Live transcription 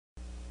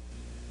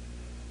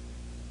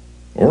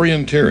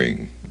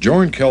Orienteering.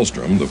 Jorn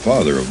Kellstrom, the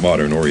father of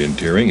modern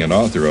orienteering and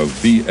author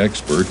of Be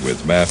Expert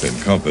with Map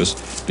and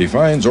Compass,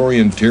 defines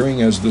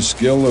orienteering as the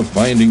skill of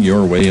finding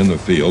your way in the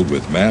field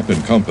with map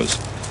and compass.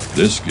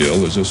 This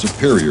skill is a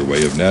superior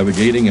way of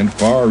navigating and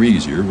far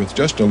easier with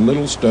just a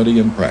little study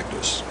and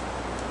practice.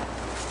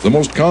 The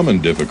most common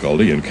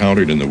difficulty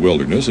encountered in the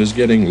wilderness is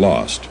getting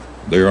lost.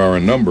 There are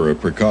a number of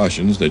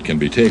precautions that can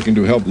be taken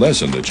to help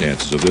lessen the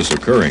chances of this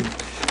occurring.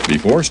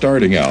 Before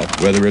starting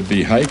out, whether it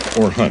be hike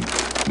or hunt,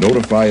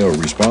 notify a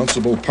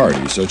responsible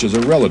party, such as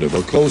a relative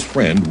or close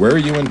friend, where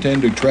you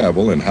intend to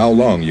travel and how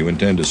long you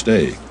intend to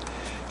stay.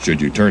 Should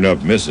you turn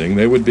up missing,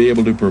 they would be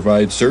able to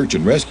provide search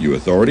and rescue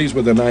authorities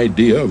with an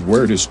idea of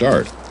where to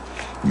start.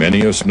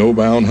 Many a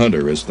snowbound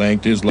hunter has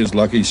thanked his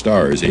lucky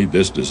stars he made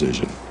this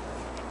decision.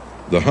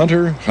 The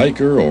hunter,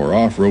 hiker, or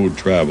off-road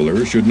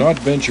traveler should not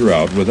venture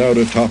out without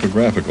a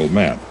topographical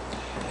map.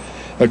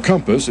 A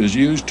compass is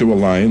used to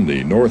align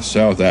the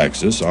north-south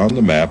axis on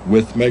the map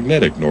with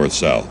magnetic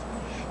north-south.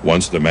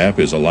 Once the map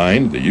is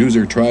aligned, the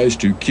user tries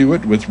to cue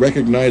it with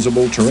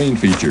recognizable terrain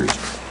features.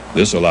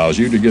 This allows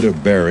you to get a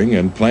bearing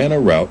and plan a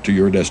route to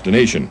your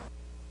destination.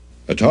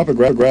 A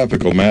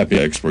topographical map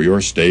for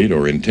your state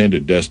or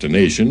intended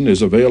destination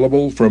is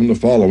available from the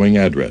following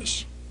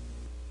address.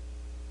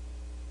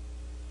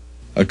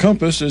 A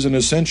compass is an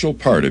essential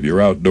part of your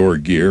outdoor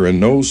gear, and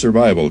no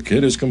survival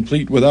kit is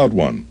complete without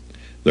one.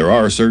 There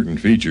are certain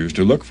features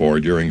to look for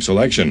during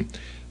selection.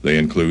 They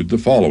include the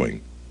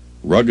following: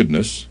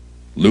 ruggedness,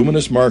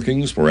 luminous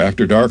markings for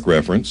after-dark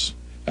reference,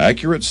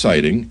 accurate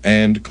sighting,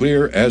 and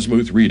clear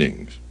azimuth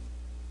readings.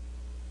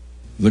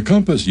 The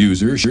compass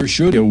user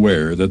should be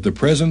aware that the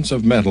presence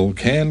of metal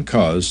can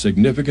cause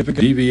significant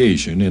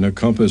deviation in a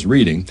compass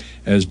reading,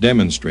 as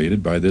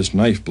demonstrated by this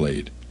knife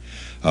blade.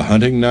 A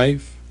hunting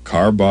knife,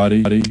 car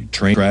body,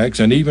 train tracks,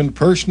 and even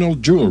personal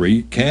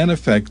jewelry can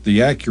affect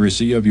the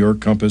accuracy of your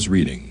compass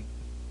reading.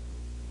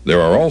 There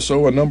are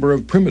also a number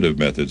of primitive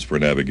methods for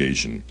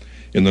navigation.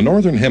 In the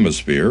northern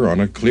hemisphere,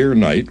 on a clear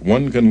night,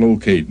 one can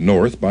locate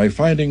north by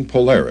finding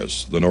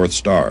Polaris, the North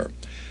Star.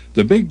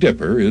 The Big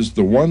Dipper is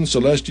the one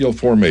celestial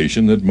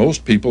formation that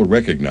most people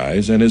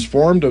recognize and is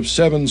formed of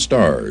 7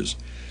 stars.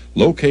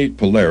 Locate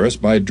Polaris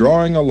by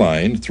drawing a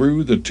line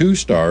through the 2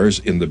 stars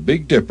in the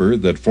Big Dipper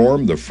that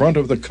form the front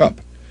of the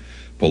cup.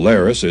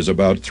 Polaris is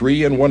about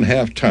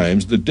 3½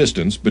 times the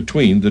distance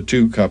between the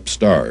 2 cup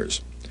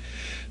stars.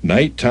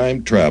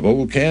 Nighttime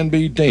travel can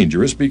be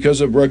dangerous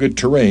because of rugged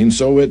terrain,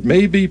 so it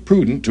may be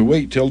prudent to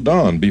wait till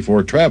dawn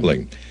before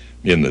traveling.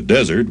 In the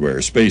desert, where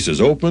space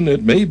is open,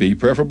 it may be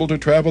preferable to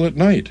travel at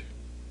night.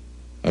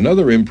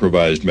 Another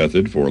improvised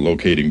method for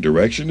locating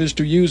direction is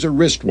to use a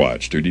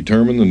wristwatch to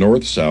determine the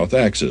north-south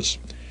axis.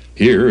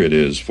 Here it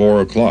is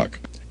 4 o'clock.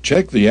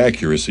 Check the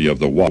accuracy of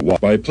the watch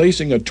by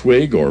placing a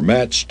twig or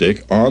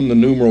matchstick on the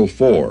numeral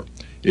 4.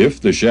 If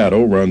the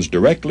shadow runs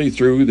directly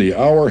through the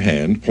hour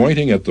hand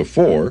pointing at the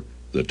 4,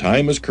 the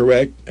time is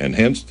correct, and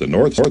hence the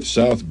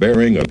north-south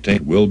bearing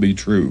obtained will be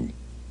true.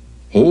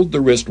 Hold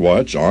the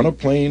wristwatch on a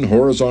plane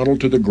horizontal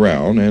to the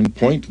ground and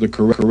point the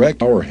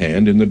correct hour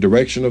hand in the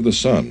direction of the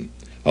sun.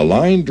 A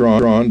line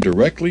drawn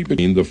directly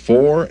between the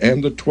 4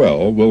 and the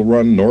 12 will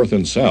run north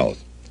and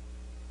south.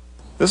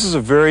 This is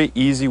a very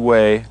easy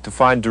way to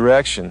find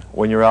direction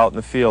when you're out in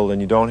the field and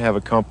you don't have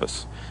a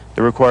compass.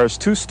 It requires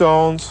 2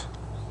 stones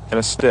and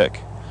a stick.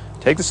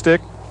 Take the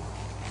stick,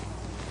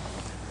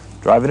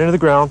 drive it into the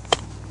ground,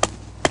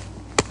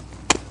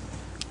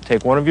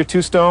 take one of your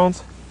 2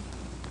 stones,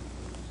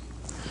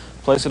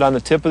 place it on the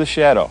tip of the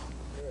shadow.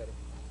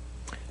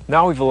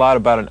 Now we've allowed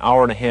about an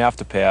hour and a half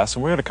to pass,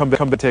 and we're going to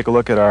come to take a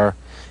look at our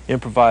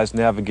improvised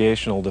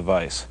navigational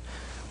device.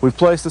 We've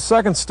placed the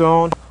second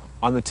stone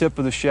on the tip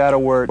of the shadow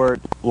where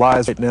it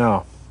lies right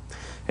now.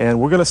 And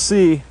we're going to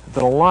see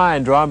that a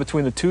line drawn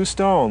between the 2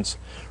 stones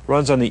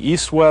runs on the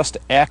east-west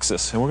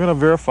axis, and we're going to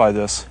verify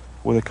this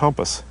with a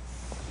compass.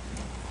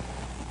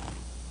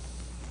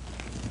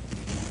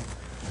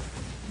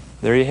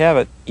 There you have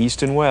it,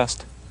 east and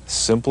west,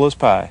 simple as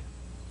pie.